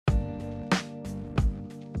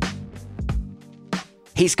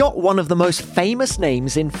He's got one of the most famous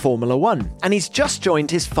names in Formula One, and he's just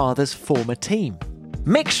joined his father's former team.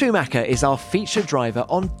 Mick Schumacher is our featured driver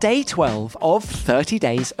on day 12 of 30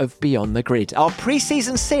 Days of Beyond the Grid, our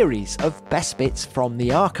pre-season series of best bits from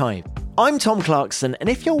the archive. I'm Tom Clarkson, and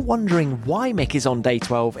if you're wondering why Mick is on day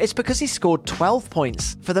 12, it's because he scored 12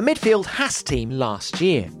 points for the midfield Haas team last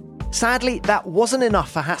year. Sadly, that wasn't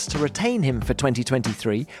enough for Haas to retain him for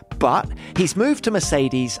 2023, but he's moved to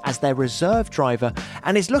Mercedes as their reserve driver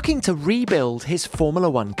and is looking to rebuild his Formula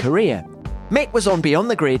One career. Mick was on Beyond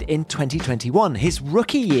the Grid in 2021, his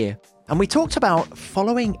rookie year, and we talked about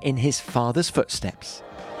following in his father's footsteps.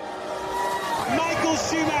 Michael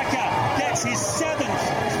Schumacher gets his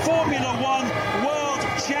 7th Formula One World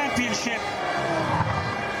Championship.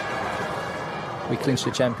 We clinched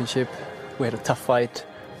the championship, we had a tough fight,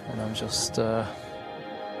 and I'm just so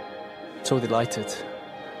delighted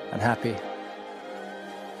and happy.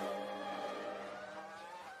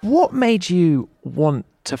 What made you want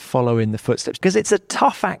to follow in the footsteps? Because it's a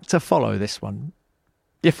tough act to follow, this one.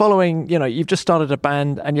 You're following, you've just started a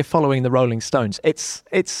band and you're following the Rolling Stones. It's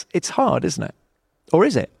hard, isn't it? Or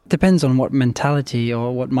is it? Depends on what mentality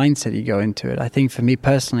or what mindset you go into it. I think for me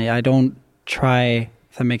personally, I don't try,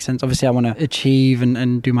 if that makes sense. Obviously, I want to achieve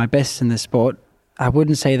and do my best in this sport. I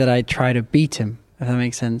wouldn't say that I try to beat him, if that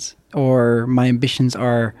makes sense. Or my ambitions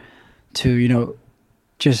are to,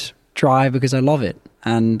 just drive because I love it.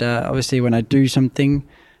 And obviously when I do something,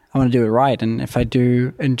 I want to do it right. And if I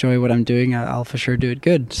do enjoy what I'm doing, I'll for sure do it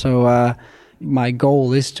good. So my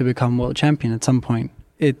goal is to become world champion at some point.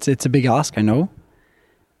 It's a big ask, I know.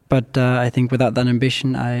 But I think without that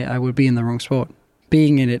ambition, I would be in the wrong sport.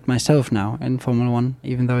 Being in it myself now in Formula One,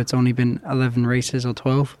 even though it's only been 11 races or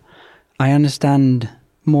 12, I understand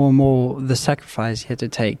more and more the sacrifice he had to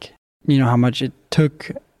take. How much it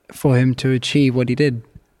took for him to achieve what he did.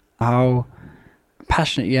 How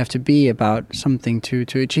passionate you have to be about something to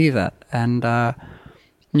achieve that. And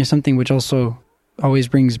something which also always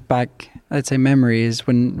brings back, let's say, memory is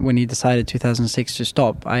when he decided 2006 to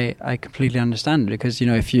stop. I completely understand it because,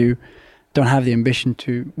 if you don't have the ambition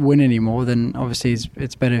to win anymore, then obviously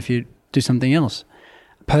it's better if you do something else.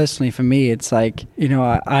 Personally, for me, it's like,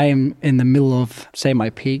 I am in the middle of, say,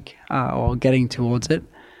 my peak or getting towards it.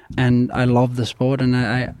 And I love the sport and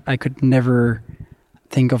I could never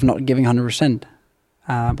think of not giving 100%.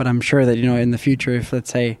 But I'm sure that, in the future, if,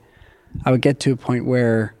 let's say, I would get to a point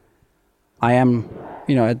where I am,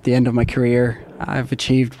 at the end of my career, I've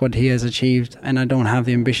achieved what he has achieved and I don't have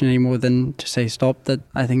the ambition anymore, then to say stop, that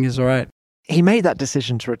I think is all right. He made that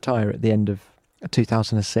decision to retire at the end of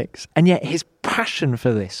 2006, and yet his passion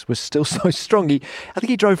for this was still so strong. I think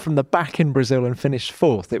he drove from the back in Brazil and finished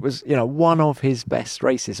 4th. It was, one of his best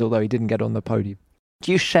races, although he didn't get on the podium.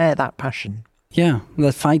 Do you share that passion? Yeah,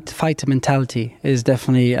 the fighter mentality is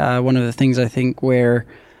definitely one of the things I think where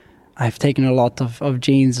I've taken a lot of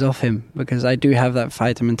genes off him, because I do have that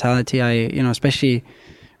fighter mentality. I, especially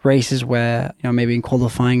races where, maybe in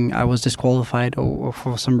qualifying I was disqualified or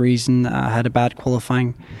for some reason I had a bad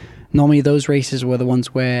qualifying. Normally those races were the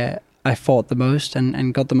ones where I fought the most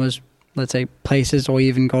and got the most, let's say, places or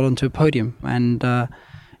even got onto a podium. And,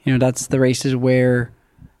 that's the races where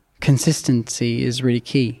consistency is really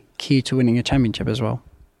key to winning a championship as well.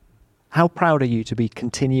 How proud are you to be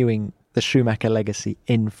continuing the Schumacher legacy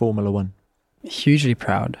in Formula One? Hugely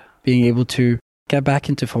proud. Being able to get back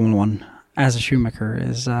into Formula One as a Schumacher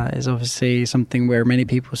is obviously something where many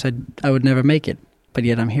people said I would never make it, but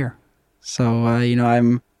yet I'm here. So,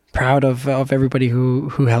 I'm proud of everybody who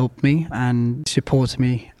helped me and supported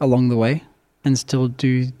me along the way and still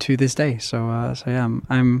do to this day. So yeah,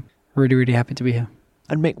 I'm really, really happy to be here.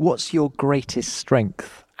 And Mick, what's your greatest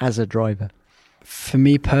strength as a driver? For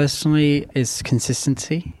me personally, is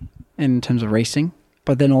consistency in terms of racing,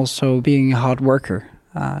 but then also being a hard worker.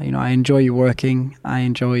 I enjoy working. I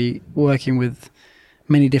enjoy working with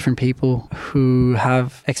many different people who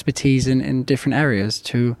have expertise in different areas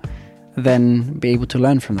to then be able to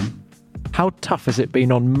learn from them. How tough has it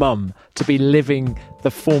been on Mum to be living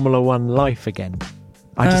the Formula One life again?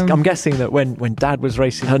 I'm guessing that when Dad was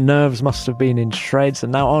racing, her nerves must have been in shreds,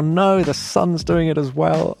 and now, oh no, the son's doing it as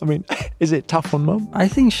well. I mean, is it tough on Mum? I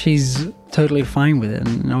think she's totally fine with it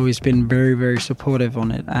and always been very, very supportive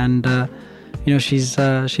on it. And, she's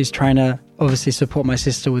trying to obviously support my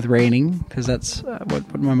sister with reining, because that's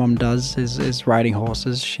what my mum does is riding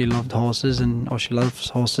horses. She loved horses she loves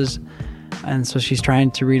horses. And so she's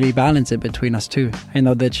trying to really balance it between us two. I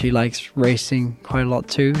know that she likes racing quite a lot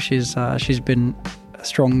too. She's been a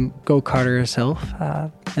strong go-karter herself.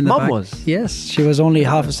 In the Mum back. was? Yes, she was only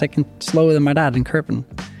half a second slower than my dad in Kirpen.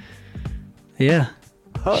 Yeah.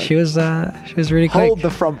 She was really quick. Hold the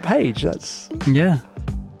front page. That's Yeah.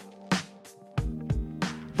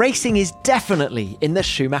 Racing is definitely in the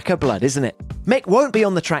Schumacher blood, isn't it? Mick won't be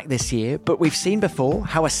on the track this year, but we've seen before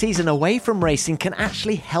how a season away from racing can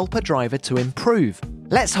actually help a driver to improve.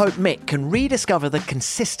 Let's hope Mick can rediscover the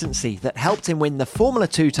consistency that helped him win the Formula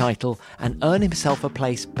 2 title and earn himself a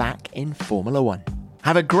place back in Formula 1.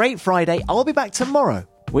 Have a great Friday. I'll be back tomorrow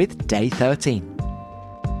with Day 13.